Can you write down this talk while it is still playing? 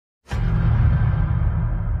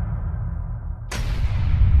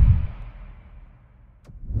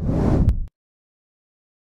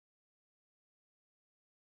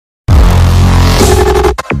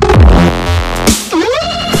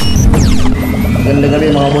Magandang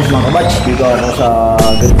gabi mga boss, mga kabats. Dito ako sa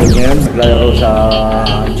Gantol ngayon. Naglalaro sa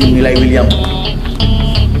gym ni Lai William.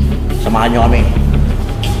 Samahan nyo kami.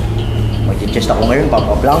 Mag-chest ako ngayon,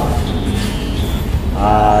 papaplang.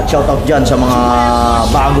 Shout out dyan sa mga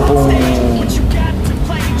bago pong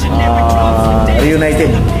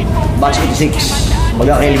reunited batch 86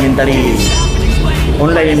 mag-elementary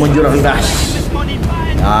online modular class.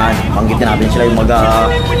 Yan, banggitin natin sila yung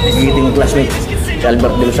mag-giting classmate. Si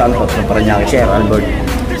Albert De Los Santos ng Paranaque, Sir Albert,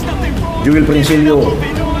 Joel Princilio,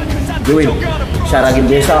 Joel, Sarah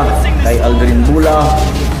Gindesa, kay Aldrin Bula,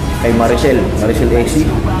 kay Maricel AC,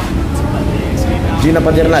 Gina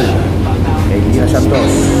Padernal, kay Gina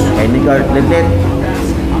Santos, kay Nicart Lentet,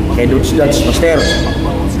 kay Dutch Master.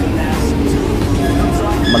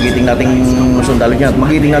 Magiting nating sundalo niya at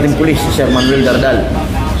magiting nating pulis, si Sir Manuel Dardal,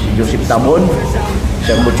 si Joseph Tabon,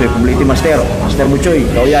 Sir Buchoy Publicity Master, Master Buchoy,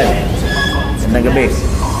 ikaw yan. Ng gabi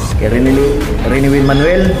kay Renewin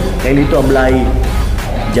Manuel, kay Lito Ablay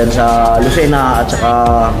dyan sa Lucena, at saka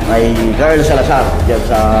kay Carl Salazar dyan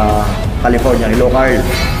sa California. Hello Carl.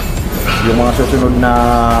 Yung mga susunod na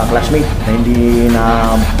classmate na hindi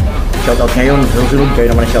na shoutout ngayon, susunod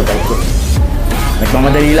kayo naman na shoutout ko.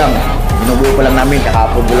 Nagmamadali lang, binubuo pa lang namin,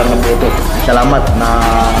 kahapon ko lang nabuo ito. Salamat na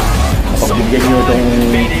napagbigyan nyo itong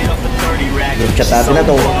group chat natin na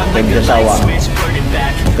ito, kay Bisasawa.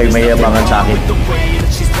 Huwag kayo mayabangan sa akin.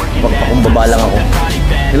 Pagpakumbaba lang ako.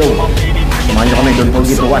 Hello. Samahan nyo kami. Don't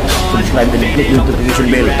forget to watch, subscribe, and click yung notification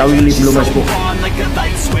bell. Tawilip lumas po.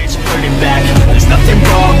 There's nothing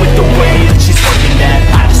wrong with the way that she's working that.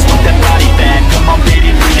 I just want that body back. Come on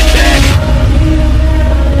baby, bring it back.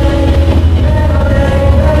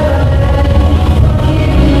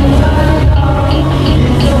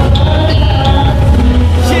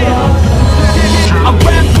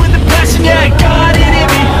 Yeah, got it in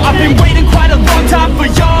me. I've been waiting quite a long time for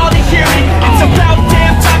y'all to hear me. It's about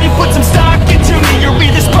damn time you put some stock into me. You're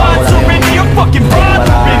either sponsoring me or fucking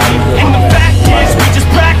bothering me. And the fact is, we just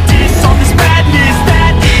practice all this madness.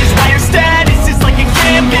 That is why your status is like a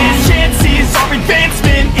canvas. Chances our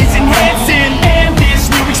advancement is enhancing, and this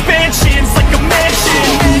new expansion's like a mansion.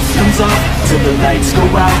 Comes up till the lights go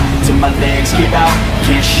out, till my legs give out.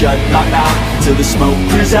 Can't shut my mouth till the smoke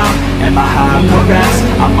clears out. And my high progress,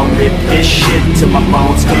 I'ma rip this shit till my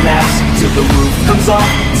bones collapse. Till the roof comes off,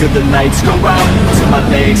 till the lights go out, till my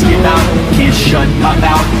legs give out. Can't shut my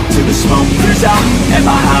mouth till the smoke clears out. And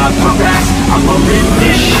my high progress, I'ma rip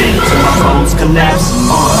this shit till my bones collapse.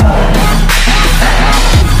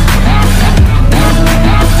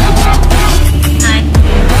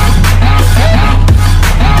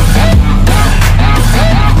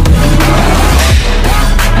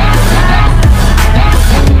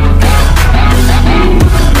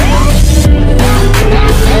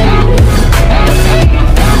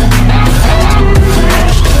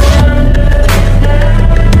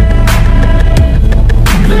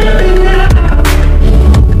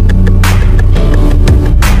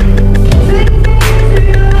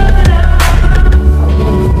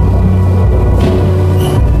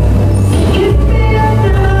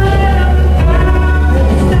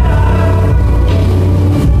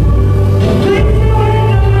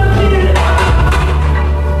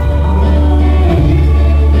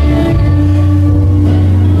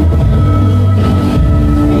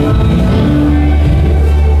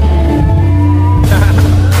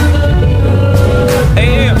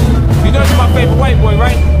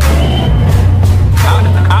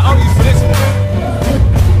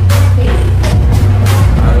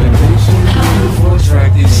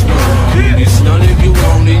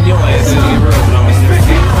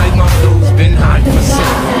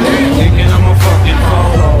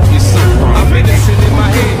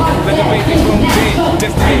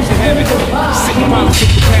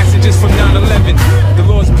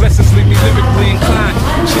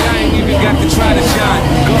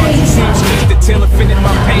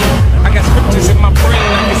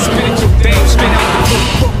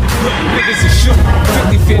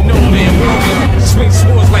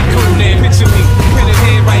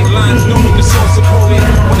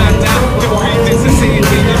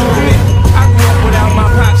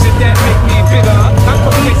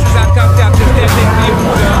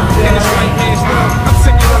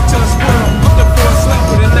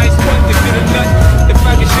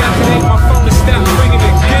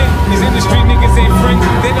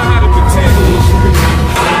 They know how to pretend.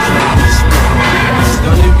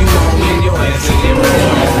 None of you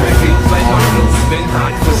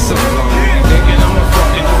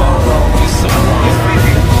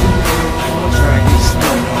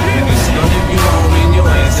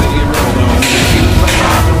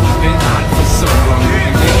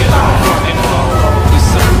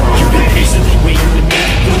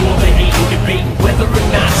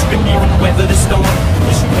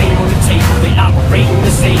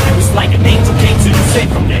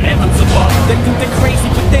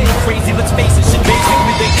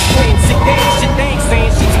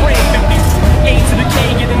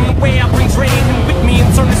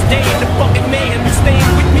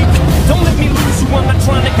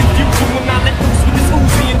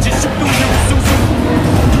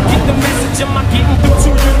am I getting through to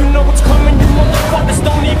you? You know what's coming, you motherfuckers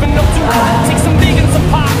don't even know to. Take some big and some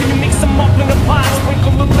pop, and you mix them up in a pot.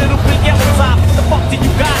 Sprinkle a little bit yellow top. What the fuck do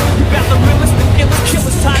you got? You got the realest and illest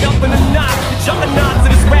killers tied up in a knot. You're jumping on to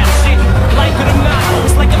this rap shit, like it or not.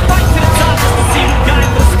 It's like a fight to the top just to see who got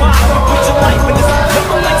in the spot. Put your life in this,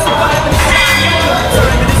 nothing like surviving this time. You know the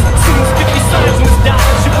time it is, soon as 50 signs in this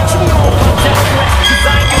dollar. Shit, what you know about that rap? Cause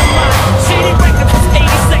I ain't gonna lie. Shady record was 80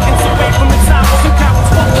 seconds away from the top. Some cowards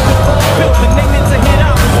fucked with the whole building. They meant to hit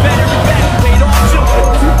out. It's better evacuate all children.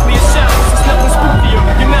 Me a shout, it's nothing spookier.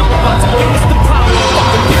 You're now about to witness the power of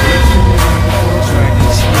fucking people.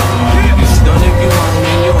 You stun if you want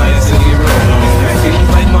me, your ass will get rolled. Feels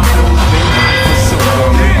like my clothes been hot for so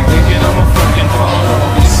long. Thinking I'm a fucking fall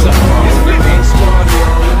off, it's so long. Big squad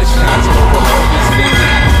hero when the shots go off. It's 50,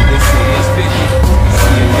 they say it's 50.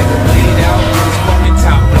 See a nigga laid out with his fucking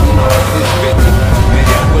top blown off. It's 50, man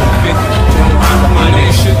that was 50. Turn around my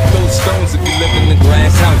name, should throw stones if you live in the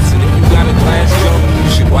glass house. And if you got a glass jaw,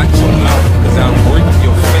 you should watch your mouth, cause I'll break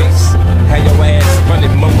your face. Have your ass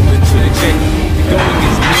running mumbling to the jet. You go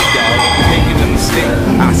against me, dog, you're making a mistake.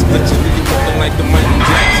 I split you, you looking like the Michael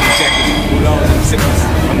Jackson jacket with all them zippers.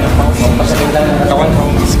 I'm the boss of the shit. How I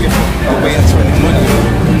call me skipper. The way I turn the money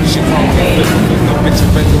on. You should call me flipper. No bitch, a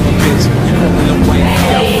regular bitch. You calling them white.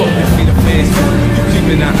 Yeah, I fuck your feet up fast food. You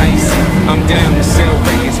keeping that icy. I'm down to sell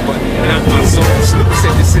records, but not my soul. Snoop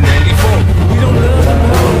said this in 94. We don't love the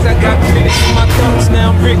hoes. I got pennies for my thumbs,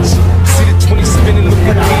 now I'm rich. See the 20 spinning, look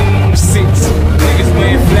at me on the 6. Niggas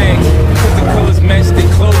wearing flags, cause the colors match their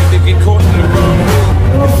clothes. They get caught in the wrong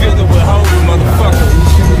mood. You feel it with hoes, motherfucker.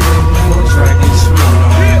 Try to get smooth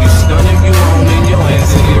on. You stun if you want it, your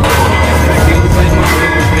ass will get rolled. Feels like my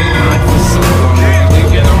niggas been hot for so long.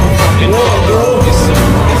 Thinking I'm a fucking dog, it's so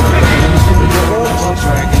long.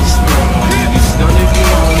 Try to get smooth on. You stun if you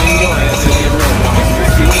want it, your ass will get rolled.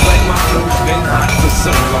 Feels like my clothes been hot for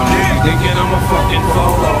so long. Thinking I'm a fucking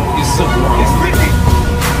fall off, it's so long.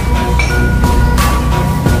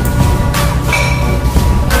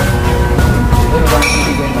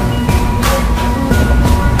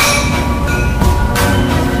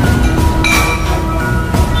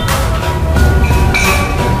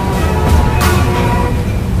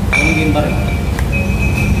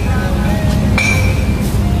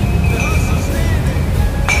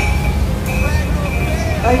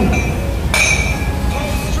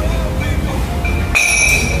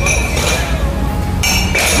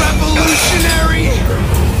 Revolutionary,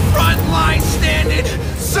 frontline standing,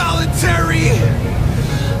 solitary,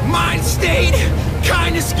 mind state,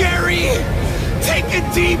 kinda scary. Take a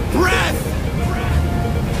deep breath.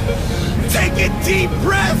 Take a deep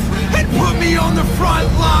breath and put me on the front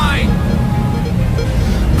line.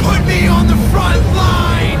 Put me on the front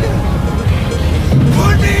line.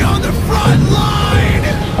 Put me on the front line.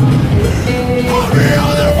 Put me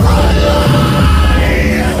on the front line.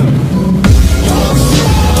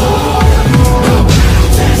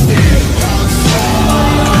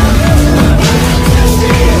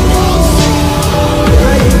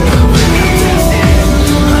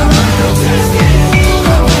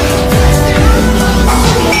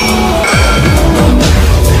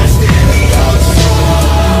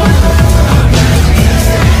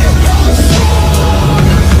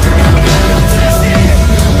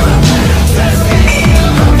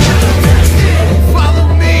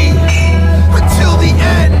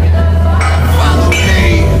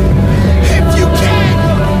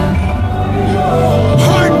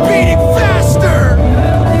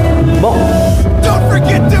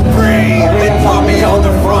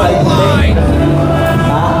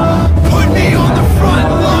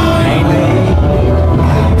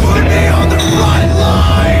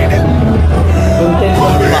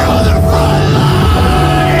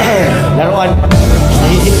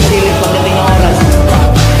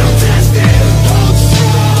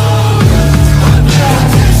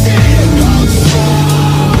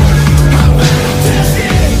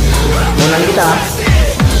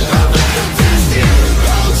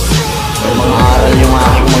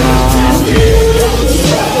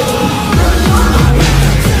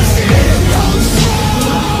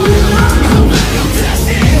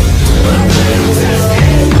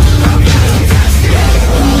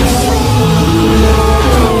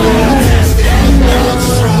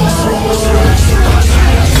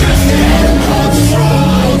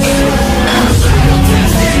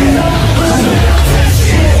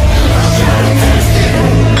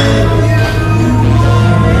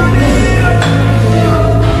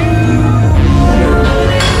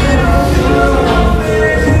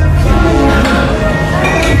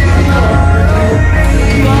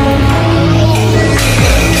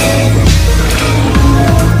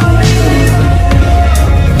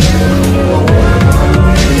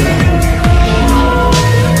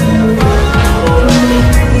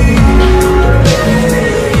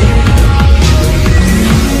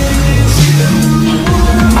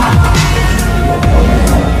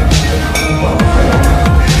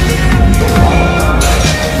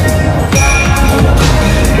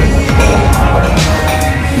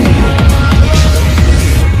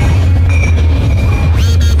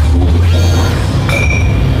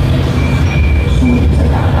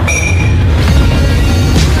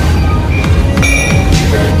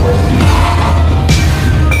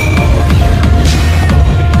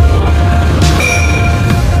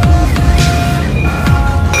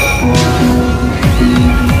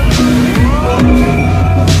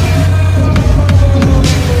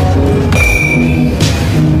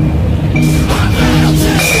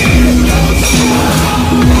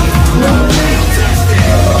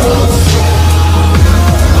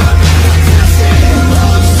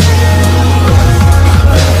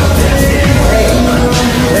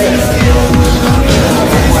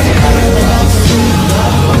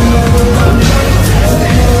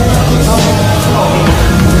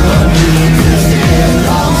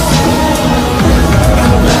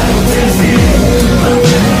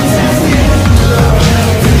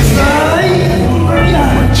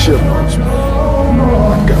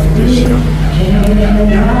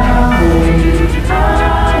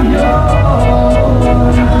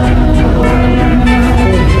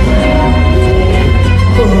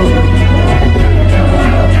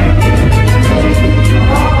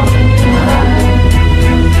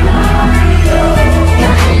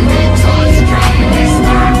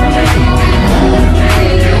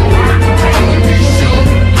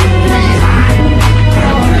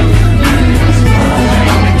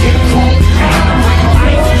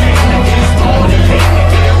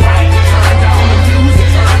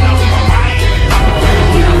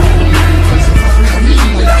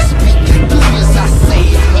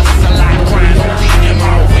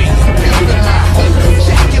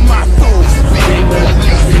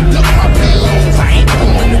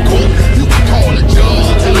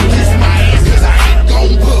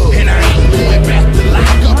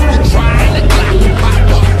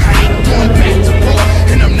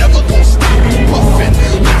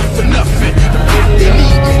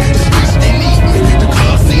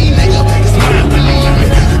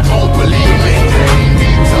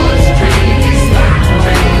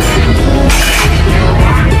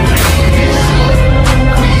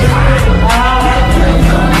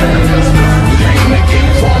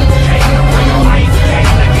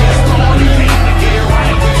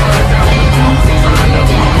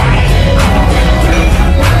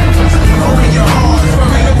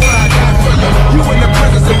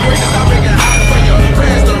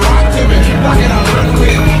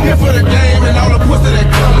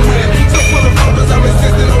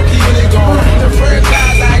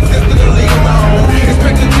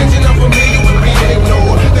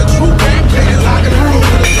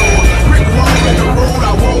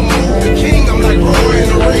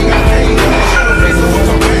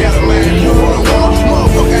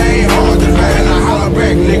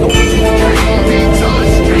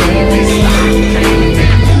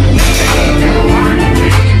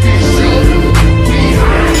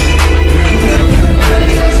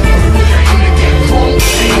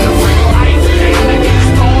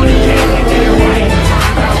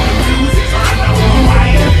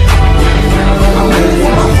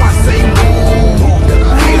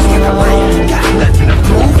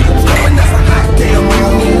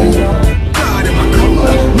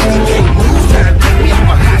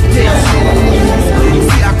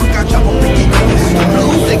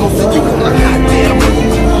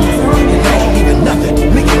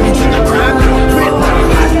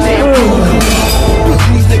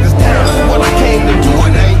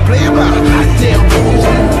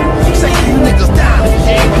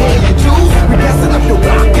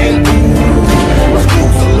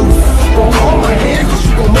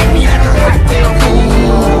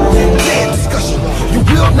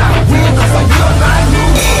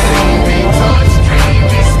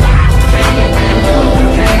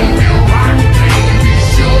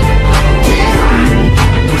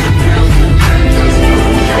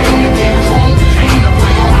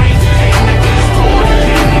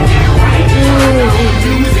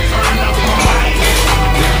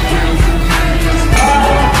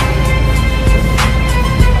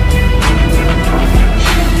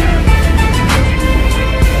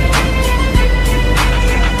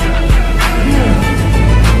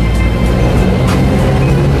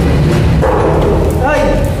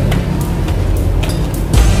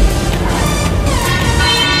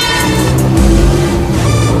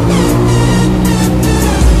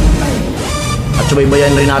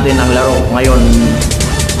 subaybayan rin natin ang laro ngayon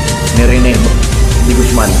ni Rene Di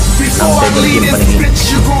Guzman ng Before I Table leave Team this Paningin. bitch,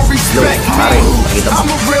 you gon' respect pare, me. pakita mo.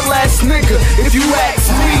 I'm a real ass nigga, if you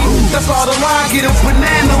ask me. That's all the line, get a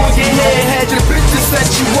banana on your head. Had your bitch to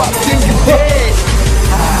set you up, then you dead.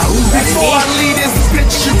 Before I leave this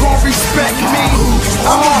bitch, you gon' respect me.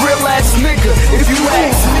 I'm a real ass nigga, if you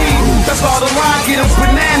ask me. That's all the line, get a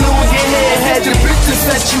banana on your head. Had your bitch to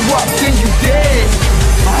set you up, then you dead.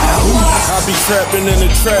 I be trapping in the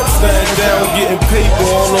trap, stand down, getting paper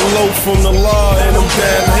on the low from the law and them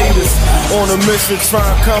damn haters. On a mission, try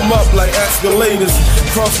and come up like escalators.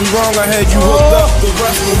 Cross me wrong, I had you hooked up, the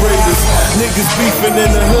respirators. Niggas beefing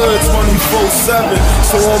in the hood 24/7.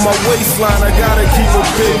 So on my waistline, I gotta keep a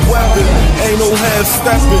big weapon. Ain't no half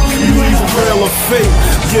stepping, you either real or fake.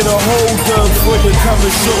 Get a hold done before you come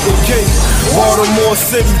and sugar cake. Baltimore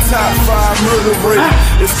City, top 5 murder rate.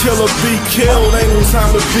 It's killer be killed, ain't no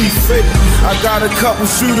time to be fake. I got a couple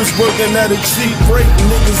shooters working at a cheap rate.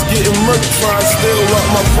 Niggas getting murked, trying to steal up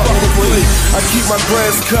my fucking plate. I keep my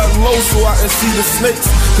grass cut low so I can see the snakes.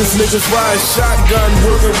 Cause niggas ride shotgun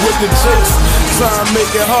working with the jakes. Try and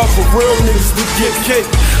make it hard for real niggas to get cake.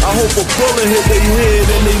 I hope a bullet hit their head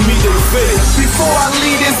and they meet their face. Before I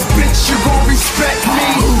leave this bitch, you gon' respect me.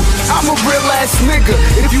 I'm a real ass nigga,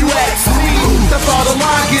 if you ask me. That's all the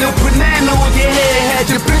line, get a banana on your head. Had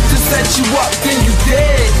your bitch to set you up, then you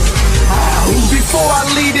dead. Before I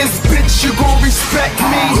leave this bitch, you gon' respect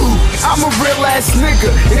me. I'm a real ass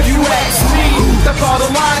nigga, if you ask me. That's all the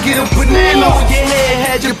line, get a banana on your head.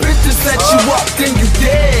 Had your bitch to set you up, then you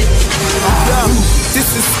dead. This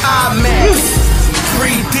is IMAX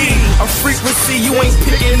 3D, a frequency you ain't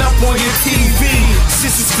picking up on your TV.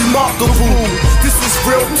 This is remarkable, this is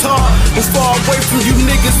real talk. I'm far away from you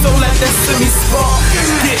niggas, so let that semi spark.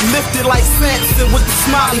 Get lifted like Samson with the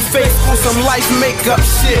smiley face on some life makeup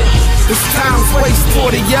shit. This time's waste for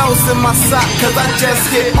the yells in my sock, cause I just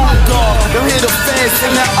hit on guard. Don't hit the fence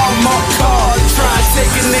in that unmarked car. Try and take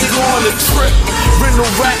a nigga on a trip, rental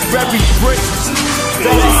rack, very brick.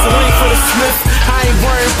 That is the link for the Smith. I ain't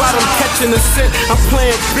worried about them catching the scent. I'm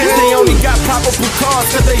playing bitch, they only got probable cause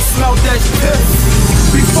cause they smell that piss.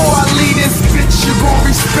 Before I leave this bitch, you gon'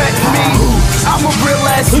 respect me. I'm a real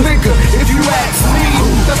ass nigga, if you ask me.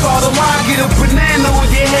 That's all the line, get a banana on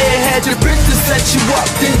your head. Had your bitch to set you up,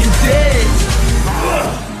 then you dead.